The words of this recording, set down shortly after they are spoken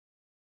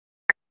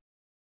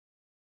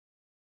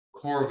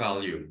core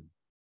value.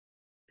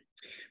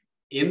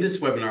 In this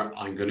webinar,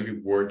 I'm going to be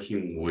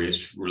working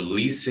with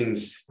releasing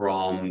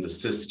from the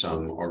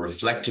system or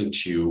reflecting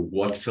to you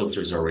what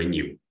filters are in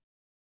you,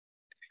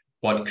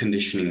 what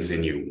conditioning is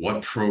in you,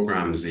 what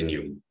programs in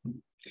you.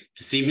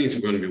 This evening,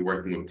 we're going to be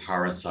working with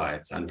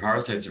parasites, and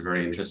parasites are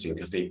very interesting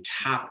because they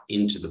tap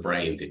into the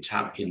brain, they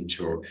tap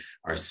into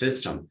our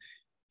system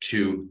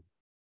to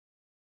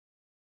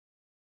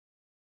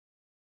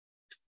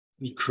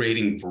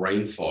creating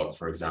brain fog,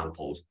 for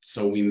example.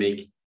 So we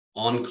make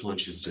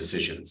unconscious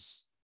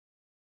decisions,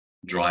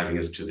 driving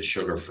us to the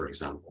sugar, for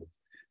example.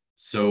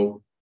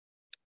 So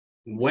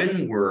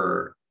when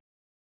we're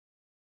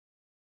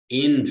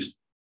in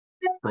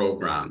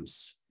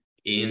programs,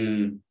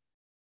 in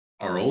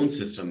our own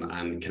system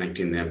and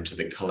connecting them to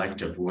the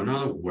collective, we're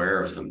not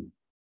aware of them.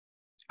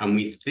 And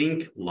we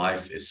think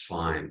life is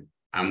fine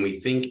and we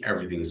think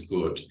everything's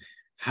good.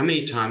 How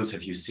many times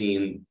have you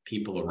seen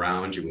people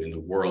around you in the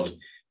world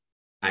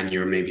and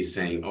you're maybe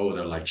saying, oh,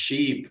 they're like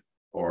sheep,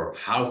 or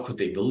how could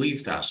they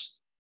believe that?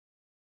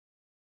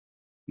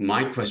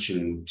 My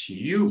question to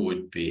you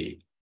would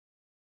be,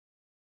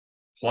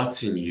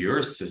 what's in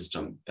your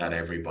system that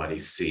everybody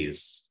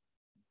sees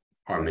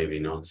or maybe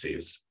not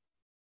sees?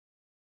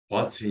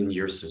 What's in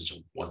your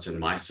system? What's in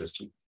my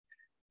system?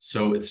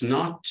 So it's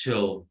not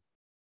till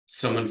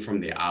someone from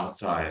the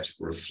outside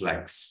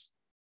reflects,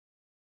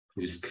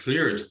 who's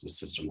cleared the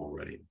system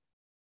already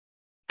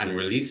and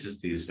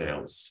releases these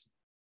veils,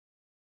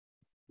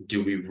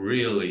 do we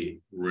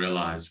really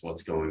realize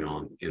what's going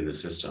on in the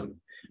system?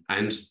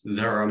 And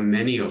there are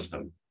many of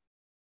them.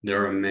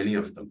 There are many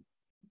of them.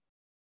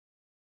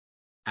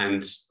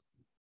 And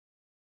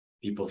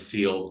people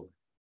feel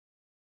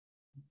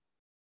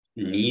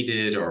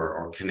needed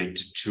or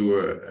connected to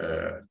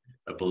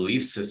a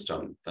belief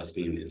system that's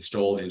been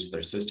installed into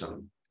their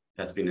system,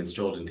 that's been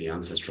installed in the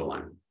ancestral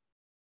line.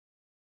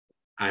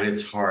 And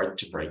it's hard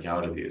to break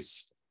out of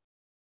these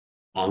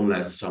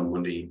unless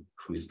somebody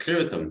who's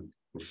cleared them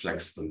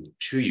reflects them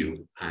to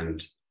you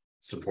and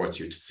supports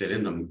you to sit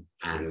in them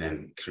and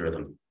then clear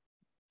them.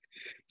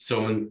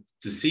 So in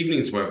this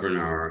evening's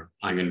webinar,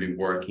 I'm going to be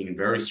working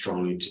very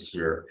strongly to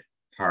clear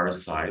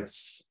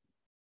parasites,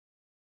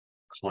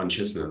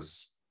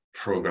 consciousness,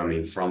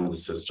 programming from the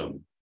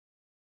system,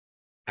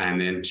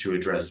 and then to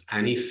address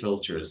any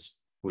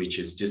filters which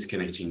is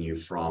disconnecting you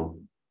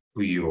from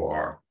who you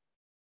are,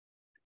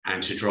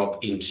 and to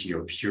drop into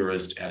your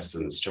purest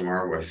essence.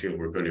 Tomorrow, I feel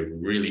we're going to be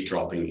really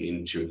dropping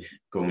into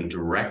going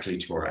directly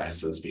to our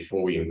essence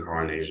before we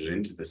incarnated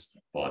into this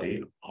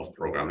body of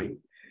programming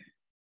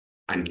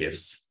and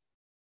gifts,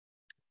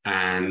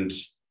 and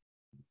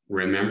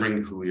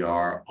remembering who we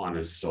are on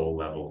a soul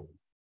level.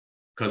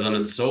 Because on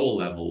a soul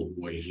level,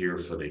 we're here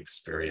for the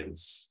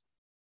experience.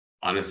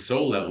 On a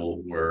soul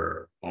level,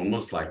 we're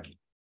almost like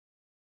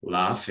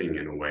laughing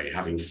in a way,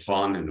 having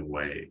fun in a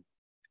way,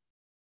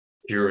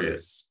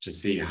 curious to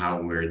see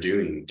how we're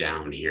doing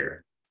down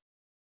here.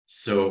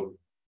 So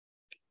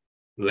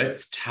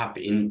let's tap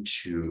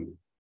into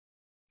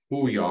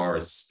who we are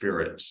as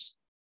spirit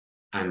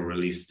and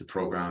release the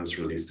programs,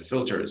 release the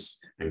filters,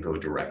 and go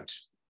direct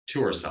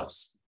to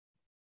ourselves,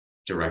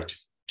 direct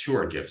to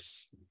our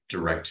gifts,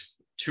 direct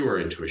to our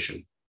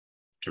intuition,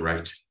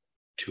 direct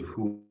to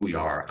who we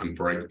are, and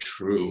break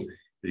through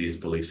these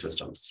belief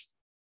systems.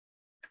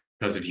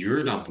 Because if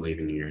you're not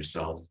believing in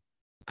yourself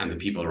and the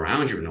people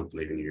around you are not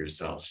believing in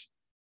yourself,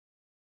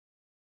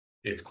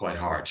 it's quite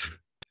hard.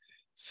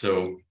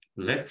 So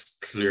let's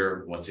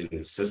clear what's in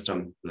the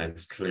system.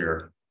 Let's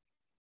clear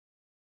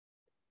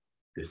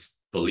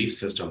this belief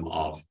system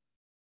of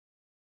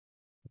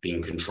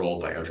being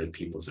controlled by other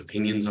people's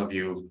opinions of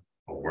you,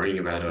 or worrying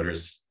about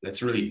others.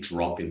 Let's really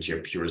drop into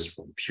your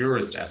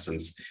purest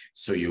essence,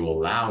 so you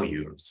allow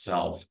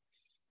yourself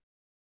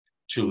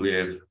to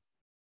live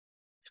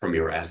from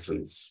your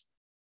essence.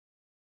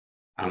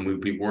 And we'll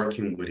be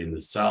working within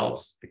the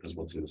cells, because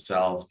what's in the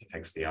cells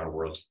affects the outer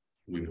world.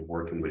 We'll be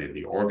working within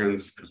the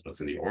organs, because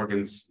what's in the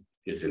organs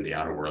is in the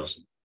outer world.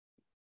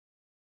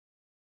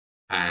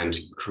 And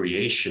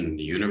creation,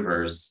 the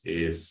universe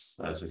is,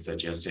 as I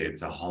said yesterday,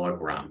 it's a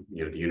hologram.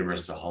 You know, the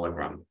universe is a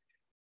hologram.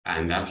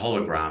 And that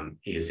hologram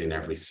is in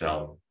every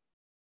cell.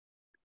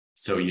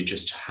 So you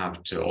just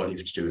have to, all you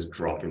have to do is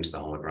drop into the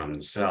hologram in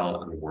the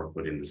cell and work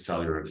within the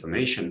cellular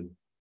information,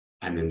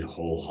 and then the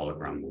whole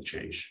hologram will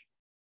change.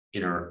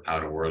 Inner,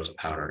 outer world,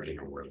 outer,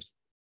 inner world.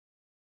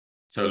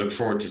 So I look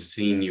forward to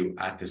seeing you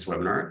at this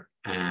webinar,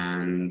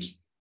 and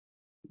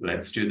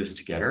let's do this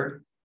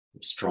together.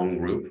 Strong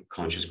group,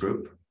 conscious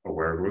group,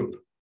 aware group.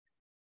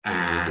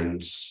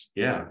 And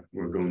yeah,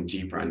 we're going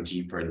deeper and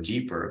deeper and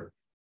deeper.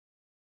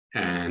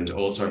 And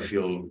also, I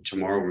feel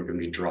tomorrow we're going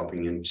to be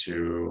dropping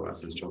into,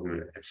 as I was talking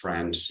with a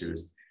friend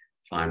who's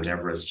climbed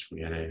Everest,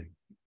 we had a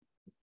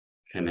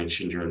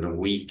connection during the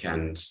week,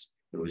 and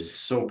it was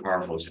so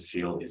powerful to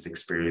feel his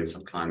experience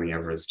of climbing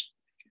Everest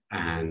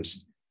and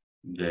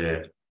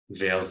the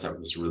veils that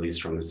was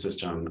released from the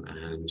system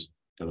and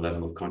the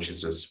level of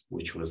consciousness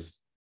which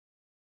was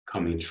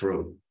coming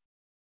through.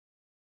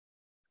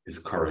 This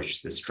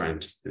courage, this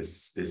strength,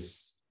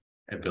 this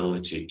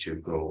ability to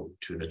go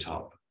to the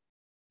top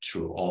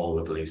through all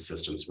the belief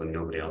systems when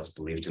nobody else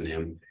believed in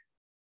him,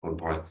 when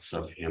parts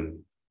of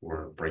him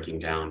were breaking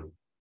down,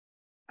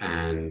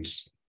 and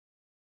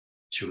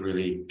to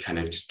really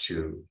connect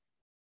to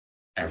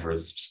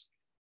Everest,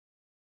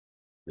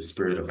 the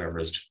spirit of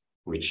Everest,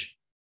 which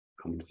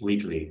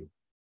completely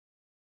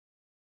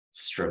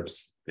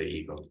strips the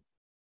ego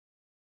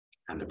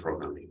and the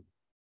programming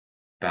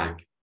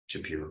back to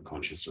pure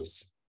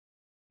consciousness.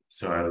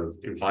 So I'll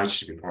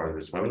invite you to be part of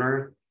this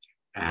webinar,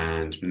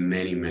 and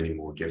many, many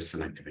more gifts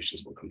and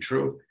activations will come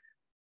true.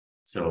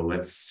 So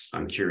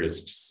I'm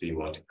curious to see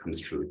what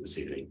comes through this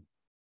evening.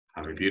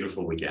 Have a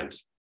beautiful weekend.